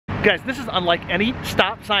Guys, this is unlike any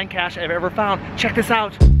stop sign cache I've ever found. Check this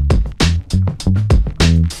out.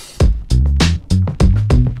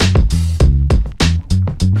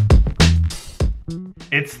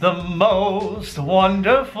 It's the most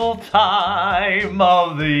wonderful time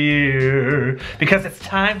of the year because it's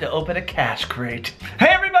time to open a cache crate. Hey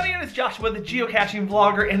everybody, it is Joshua, the geocaching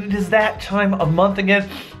vlogger, and it is that time of month again.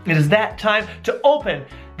 It is that time to open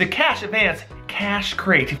the Cache Advance Cache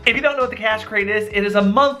Crate. If you don't know what the Cache Crate is, it is a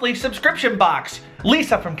monthly subscription box.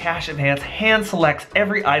 Lisa from Cache Advance hand selects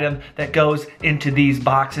every item that goes into these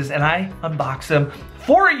boxes and I unbox them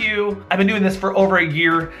for you. I've been doing this for over a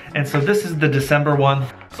year, and so this is the December one.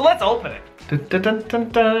 So let's open it. Dun, dun, dun,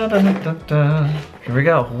 dun, dun, dun, dun. Here we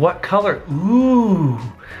go. What color? Ooh,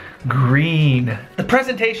 green. The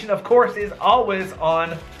presentation, of course, is always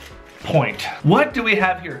on point. What do we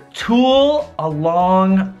have here? Tool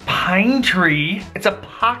along pine tree. It's a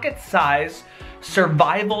pocket-sized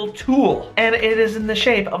survival tool, and it is in the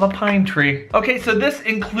shape of a pine tree. Okay, so this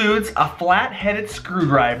includes a flat-headed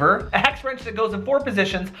screwdriver, a hex wrench that goes in 4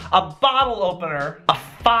 positions, a bottle opener, a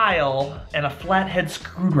file, and a flathead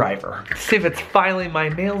screwdriver. Let's see if it's filing my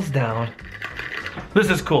nails down. This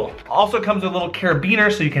is cool. Also comes with a little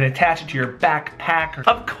carabiner so you can attach it to your backpack.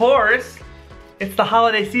 Of course, it's the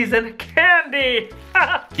holiday season, candy!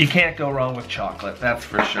 You can't go wrong with chocolate, that's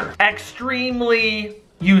for sure. Extremely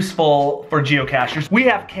useful for geocachers. We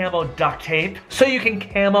have camo duct tape, so you can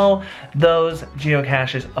camo those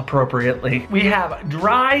geocaches appropriately. We have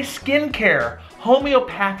dry skincare,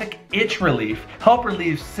 homeopathic itch relief, help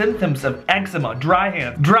relieve symptoms of eczema, dry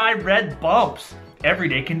hands, dry red bumps,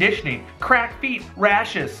 everyday conditioning, cracked feet,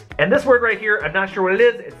 rashes. And this word right here, I'm not sure what it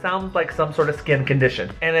is. It sounds like some sort of skin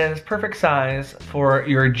condition. And it is perfect size for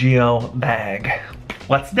your geo bag.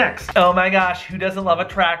 What's next? Oh my gosh, who doesn't love a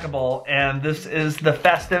trackable? And this is the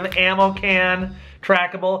festive ammo can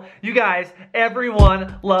trackable. You guys,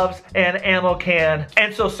 everyone loves an ammo can,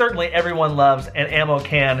 and so certainly everyone loves an ammo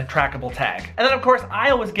can trackable tag. And then of course, I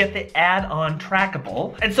always get the add-on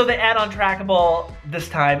trackable. And so the add-on trackable this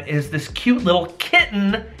time is this cute little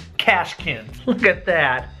kitten cashkin. Look at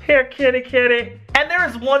that. Here, kitty, kitty. And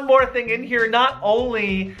there's one more thing in here. Not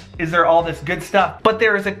only is there all this good stuff, but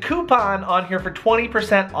there is a coupon on here for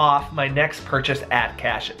 20% off my next purchase at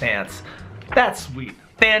Cache Advance. That's sweet.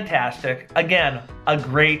 Fantastic. Again, a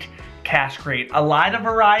great cache crate. A lot of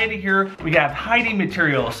variety here. We have hiding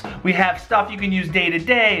materials. We have stuff you can use day to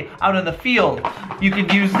day out in the field. You can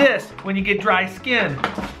use this when you get dry skin.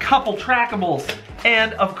 Couple trackables.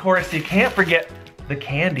 And of course, you can't forget the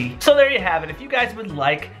candy. So there you have it. If you guys would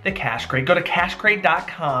like the Cache Crate, go to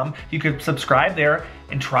cachecrate.com. You could subscribe there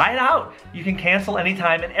and try it out. You can cancel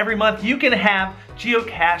anytime, and every month you can have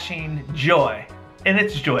geocaching joy. And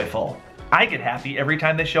it's joyful. I get happy every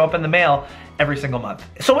time they show up in the mail every single month.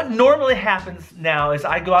 So what normally happens now is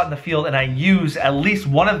I go out in the field and I use at least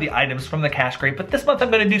one of the items from the Cache Crate, but this month I'm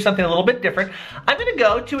gonna do something a little bit different. I'm gonna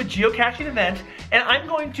go to a geocaching event and I'm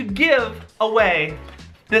going to give away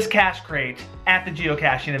this Cache Crate at the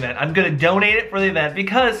geocaching event. I'm gonna donate it for the event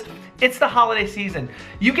because it's the holiday season.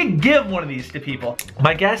 You can give one of these to people.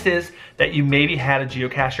 My guess is that you maybe had a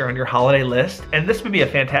geocacher on your holiday list, and this would be a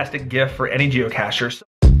fantastic gift for any geocachers.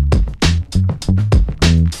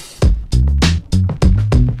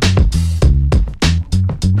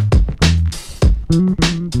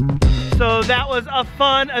 So that was a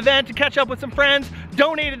fun event to catch up with some friends.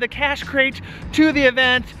 Donated the Cache Crate to the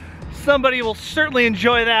event. Somebody will certainly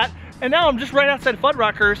enjoy that. And now I'm just right outside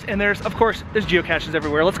Fuddruckers, and there's geocaches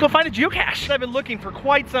everywhere. Let's go find a geocache. I've been looking for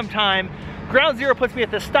quite some time. Ground Zero puts me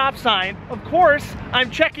at the stop sign. Of course,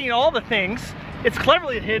 I'm checking all the things. It's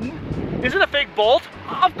cleverly hidden. Is it a fake bolt?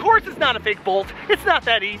 Of course it's not a fake bolt. It's not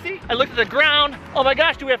that easy. I looked at the ground. Oh my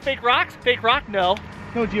gosh, do we have fake rocks? Fake rock? No.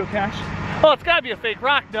 No geocache. Oh, it's gotta be a fake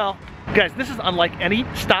rock. No. Guys, this is unlike any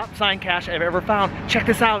stop sign cache I've ever found. Check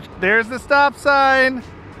this out. There's the stop sign.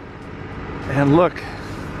 And look,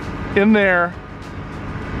 in there.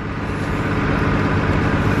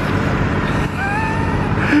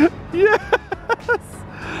 Yes!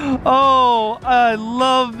 Oh, I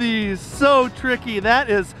love these. So tricky. That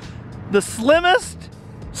is the slimmest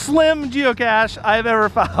slim geocache I've ever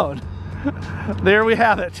found. There we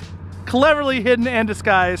have it. Cleverly hidden and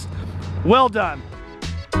disguised. Well done.